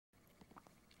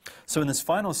So in this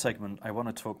final segment, I want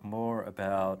to talk more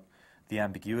about the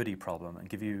ambiguity problem and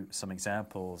give you some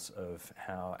examples of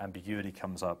how ambiguity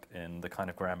comes up in the kind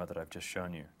of grammar that I've just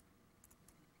shown you.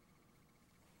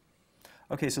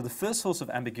 Okay, so the first source of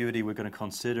ambiguity we're going to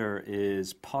consider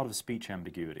is part-of-speech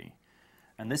ambiguity.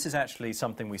 And this is actually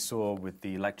something we saw with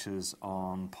the lectures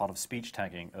on part-of-speech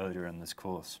tagging earlier in this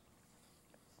course.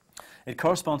 It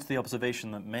corresponds to the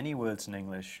observation that many words in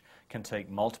English can take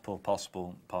multiple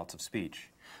possible parts of speech.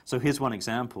 So here's one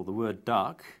example. The word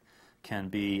duck can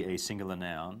be a singular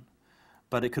noun,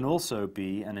 but it can also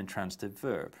be an intransitive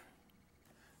verb.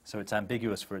 So it's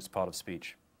ambiguous for its part of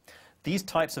speech. These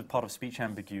types of part-of-speech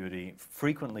ambiguity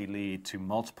frequently lead to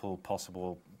multiple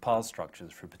possible parse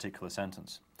structures for a particular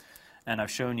sentence. And I've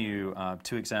shown you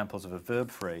two examples of a verb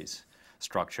phrase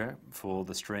structure for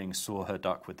the string saw her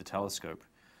duck with the telescope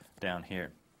down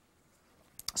here.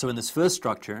 So in this first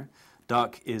structure,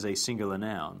 duck is a singular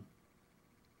noun.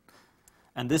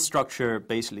 And this structure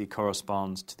basically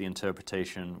corresponds to the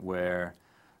interpretation where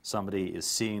somebody is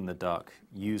seeing the duck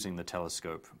using the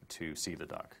telescope to see the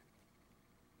duck.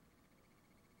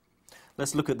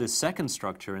 Let's look at this second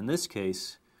structure. In this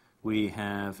case, we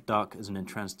have duck as an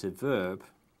intransitive verb,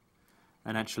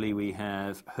 and actually we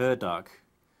have her duck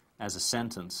as a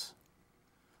sentence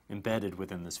embedded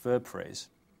within this verb phrase.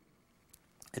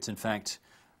 It's in fact,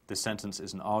 the sentence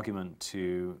is an argument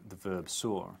to the verb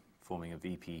saw, forming a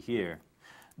VP here.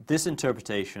 This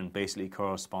interpretation basically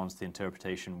corresponds to the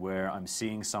interpretation where I'm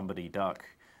seeing somebody duck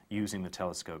using the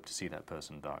telescope to see that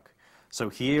person duck. So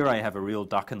here I have a real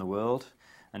duck in the world,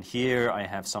 and here I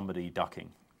have somebody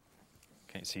ducking.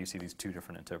 Okay, so you see these two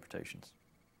different interpretations.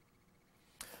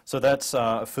 So that's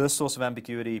a first source of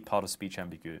ambiguity, part-of-speech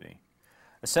ambiguity.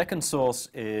 A second source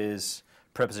is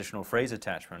prepositional phrase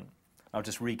attachment. I'll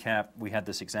just recap. We had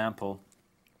this example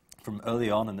from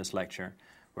early on in this lecture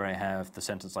where I have the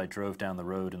sentence, I drove down the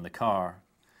road in the car,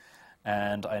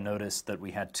 and I noticed that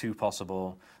we had two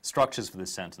possible structures for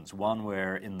this sentence. One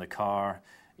where in the car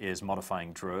is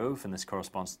modifying drove, and this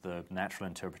corresponds to the natural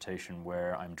interpretation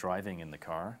where I'm driving in the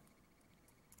car.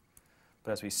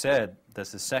 But as we said,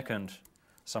 there's the second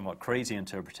somewhat crazy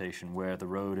interpretation where the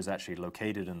road is actually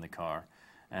located in the car,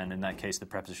 and in that case the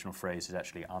prepositional phrase is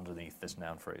actually underneath this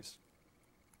noun phrase.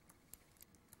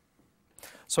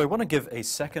 So I want to give a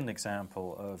second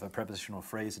example of a prepositional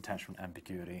phrase attachment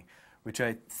ambiguity, which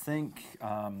I think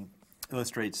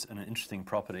illustrates an interesting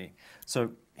property.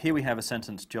 So here we have a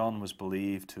sentence, John was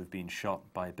believed to have been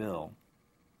shot by Bill.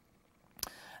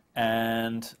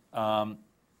 And the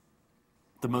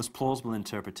most plausible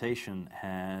interpretation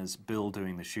has Bill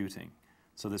doing the shooting.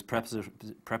 So this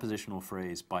prepositional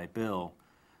phrase by Bill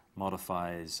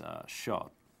modifies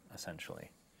shot,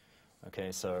 essentially.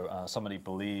 Okay, so somebody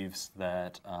believes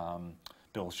that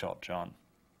Bill shot John.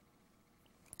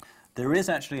 There is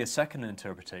actually a second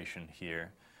interpretation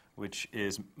here, which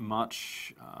is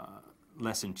much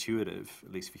less intuitive,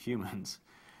 at least for humans,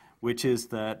 which is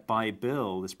that by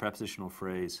Bill, this prepositional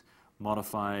phrase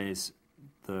modifies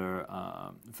the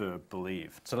verb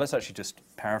believe. So let's actually just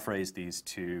paraphrase these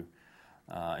two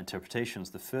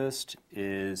interpretations. The first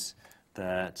is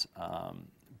that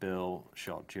Bill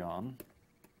shot John.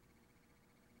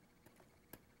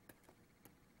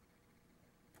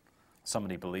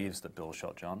 Somebody believes that Bill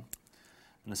shot John.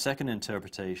 And the second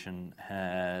interpretation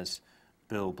has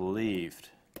Bill believed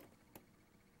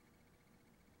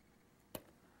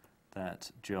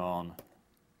that John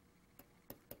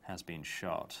has been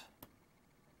shot.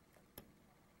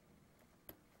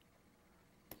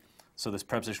 So this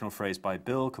prepositional phrase by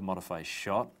Bill can modify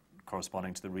shot,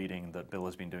 corresponding to the reading that Bill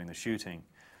has been doing the shooting,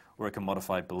 or it can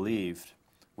modify believed,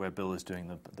 where Bill is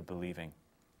doing the believing.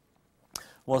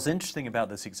 What's interesting about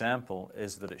this example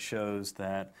is that it shows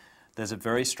that there's a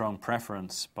very strong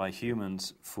preference by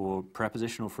humans for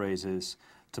prepositional phrases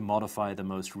to modify the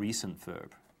most recent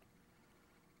verb.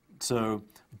 So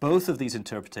both of these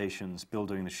interpretations, Bill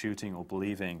doing the shooting or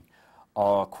believing,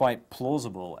 are quite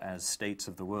plausible as states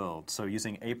of the world. So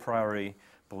using a priori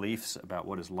beliefs about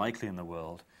what is likely in the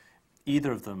world,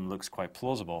 either of them looks quite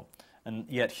plausible. And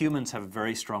yet humans have a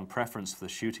very strong preference for the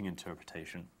shooting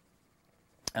interpretation.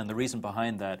 And the reason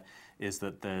behind that is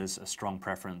that there's a strong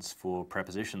preference for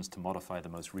prepositions to modify the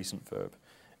most recent verb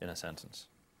in a sentence.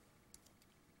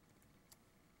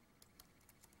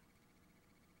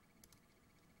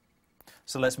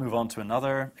 So let's move on to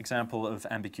another example of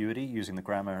ambiguity using the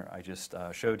grammar I just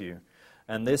showed you.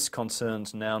 And this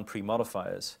concerns noun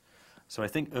pre-modifiers. So I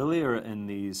think earlier in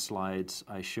these slides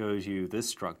I showed you this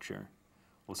structure,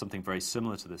 or something very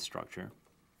similar to this structure.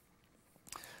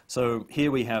 So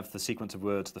here we have the sequence of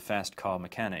words, the fast car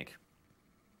mechanic.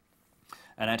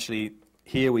 And actually,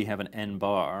 here we have an N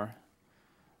bar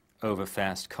over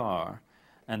fast car,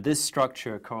 and this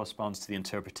structure corresponds to the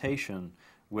interpretation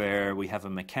where we have a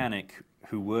mechanic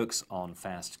who works on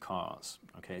fast cars.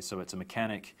 Okay, so it's a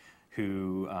mechanic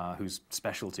whose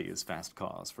specialty is fast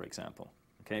cars, for example.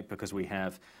 Okay, because we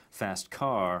have fast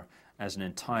car as an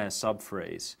entire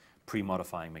subphrase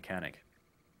pre-modifying mechanic.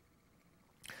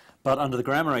 But under the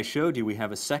grammar I showed you, we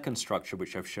have a second structure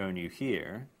which I've shown you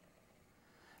here.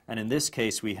 And in this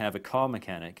case, we have a car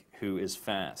mechanic who is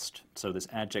fast. So this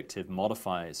adjective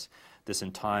modifies this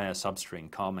entire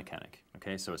substring car mechanic.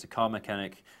 Okay, so it's a car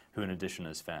mechanic who in addition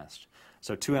is fast.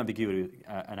 So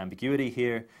an ambiguity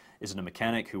here. Is it a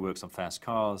mechanic who works on fast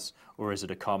cars, or is it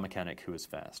a car mechanic who is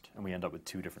fast? And we end up with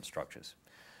two different structures.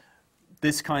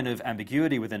 This kind of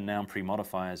ambiguity within noun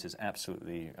pre-modifiers is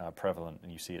absolutely prevalent,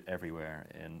 and you see it everywhere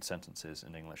in sentences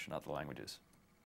in English and other languages.